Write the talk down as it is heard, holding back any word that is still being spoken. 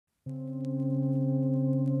Hey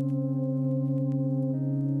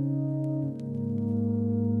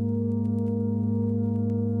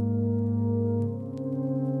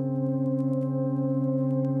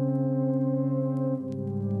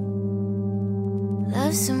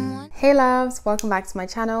loves, welcome back to my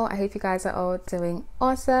channel. I hope you guys are all doing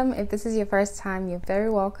awesome. If this is your first time, you're very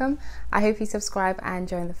welcome. I hope you subscribe and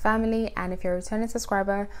join the family, and if you're a returning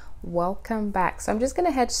subscriber, welcome back. So I'm just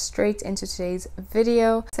gonna head straight into today's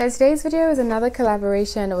video. So today's video is another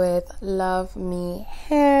collaboration with Luvme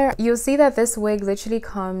hair. You'll see that this wig literally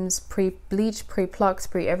comes pre-bleached, pre-plucked,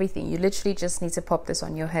 pre-everything. You literally just need to pop this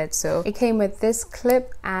on your head. So it came with this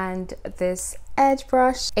clip and this edge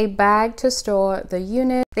brush, a bag to store the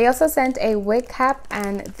unit. They also sent a wig cap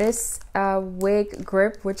and this wig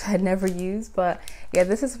grip, which I never use, but yeah,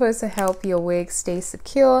 this is supposed to help your wig stay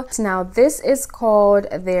secure. Now this is called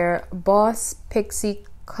their Boss Pixie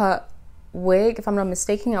cut wig. If I'm not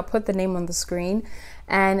mistaken, I'll put the name on the screen.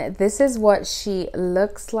 And this is what she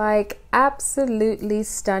looks like. Absolutely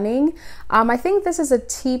stunning. I think this is a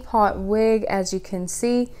teapot wig, as you can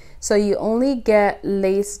see. So you only get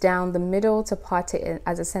lace down the middle to part it in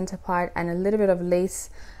as a center part, and a little bit of lace,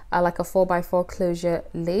 like a 4x4 closure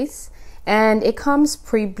lace. And it comes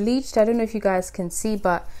pre-bleached. I don't know if you guys can see,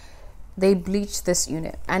 but they bleached this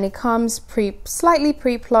unit, and it comes slightly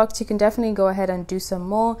pre-plucked. You can definitely go ahead and do some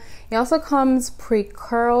more. It also comes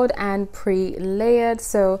pre-curled and pre-layered.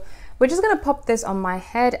 So we're just gonna pop this on my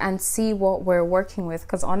head and see what we're working with,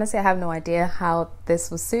 because honestly I have no idea how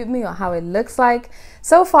this will suit me or how it looks like.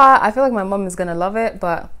 So far I feel like my mom is gonna love it,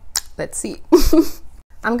 but let's see.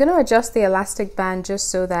 I'm gonna adjust the elastic band just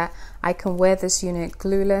so that I can wear this unit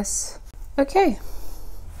glueless. Okay.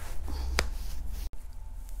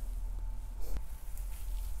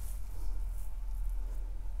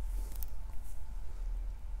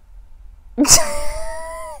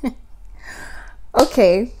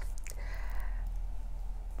 Okay.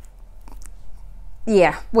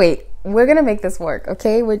 Yeah, wait, we're gonna make this work,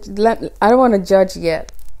 okay? I don't want to judge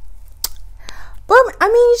yet, but I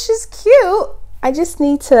mean, she's cute. I just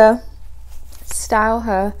need to style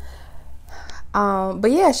her.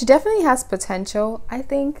 But yeah, she definitely has potential, I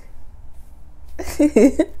think.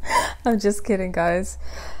 I'm just kidding, guys.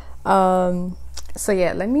 So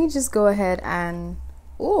yeah, let me just go ahead and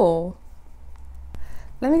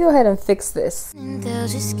let me go ahead and fix this. And they'll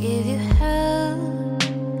just give you hell.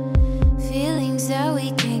 Feelings that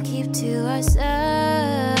we can't keep to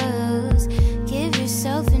ourselves. Give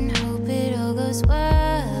yourself and hope it all goes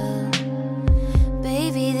well.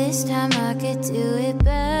 Baby, this time I could do it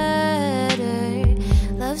better.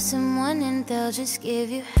 Love someone and they'll just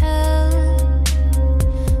give you hell.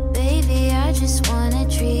 Baby, I just wanna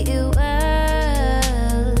treat you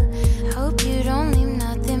well. Hope you don't leave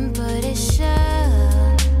nothing but a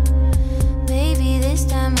shell. Baby, this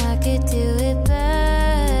time I could do it better.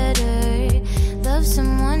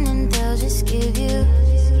 Someone and they'll just give you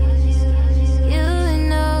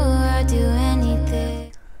know I'd do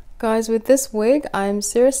anything. Guys, with this wig, I'm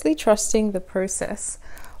seriously trusting the process,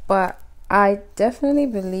 but I definitely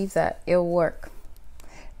believe that it'll work.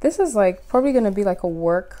 This is like probably gonna be like a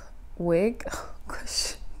work wig. Oh,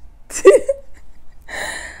 gosh.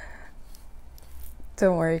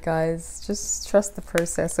 Don't worry, guys, just trust the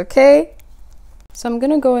process, okay? So I'm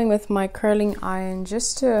gonna go in with my curling iron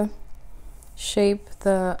just to shape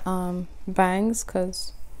the bangs,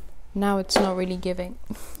 because now it's not really giving.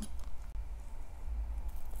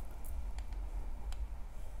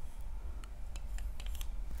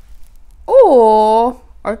 Oh,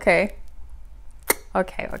 okay.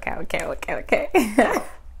 Okay.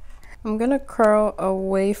 I'm gonna curl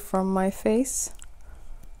away from my face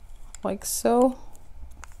like so.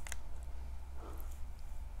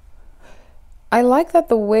 I like that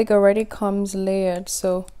the wig already comes layered,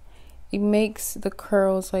 so it makes the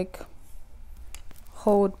curls like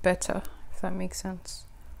hold better, if that makes sense.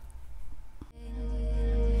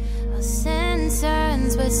 I'll send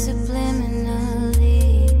signs, but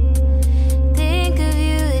subliminally think of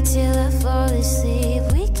you till I fall asleep.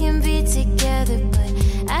 We can be together, but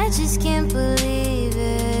I just can't believe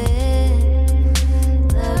it.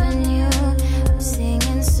 Loving you, I'm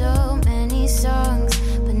singing so many songs,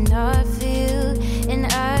 but not for you,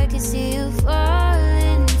 and I can see you falling.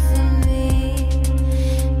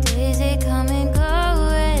 Come and go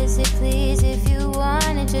as it please. If you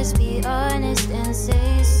wanna just be honest and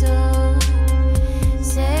say so.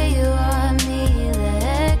 Say you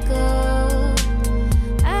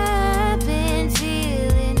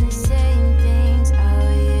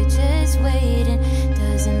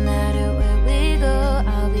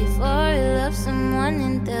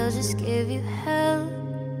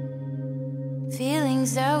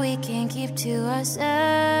feelings that we can't keep to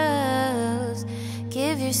ourselves.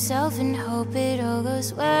 Give yourself and hope it all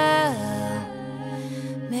goes well.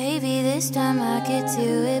 Maybe this time I could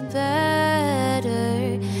do it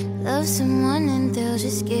better. Love someone and they'll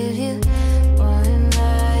just give you warm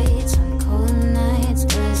lights on cold nights.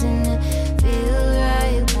 Doesn't it feel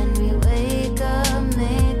right when we wake up,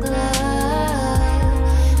 make love?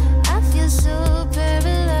 I feel so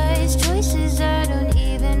paralyzed, choices I don't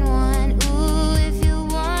even want. Ooh, if you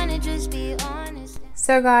wanna just be honest.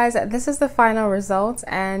 So guys, this is the final result,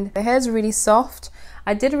 and the hair is really soft.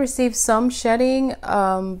 I did receive some shedding,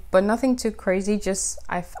 but nothing too crazy. Just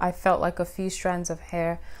I felt like a few strands of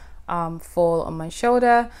hair fall on my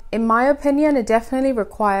shoulder. In my opinion, it definitely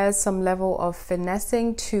requires some level of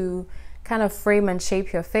finessing to kind of frame and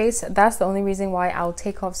shape your face. That's the only reason why I'll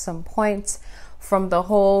take off some points from the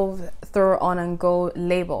whole throw on and go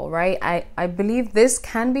label, right? I believe this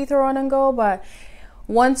can be throw on and go, but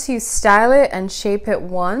once you style it and shape it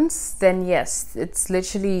once, then yes, it's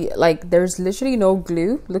literally like there's literally no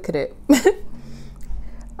glue. Look at it.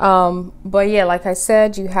 But yeah, like I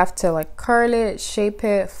said, you have to like curl it, shape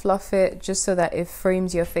it, fluff it, just so that it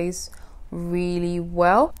frames your face really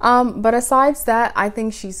well. But aside that, I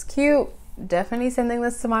think she's cute. Definitely sending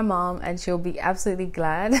this to my mom and she'll be absolutely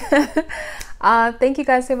glad. Thank you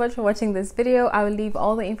guys so much for watching this video. I will leave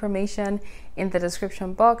all the information in the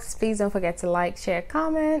description box. Please don't forget to like, share,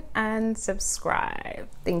 comment, and subscribe.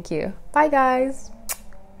 Thank you. Bye guys.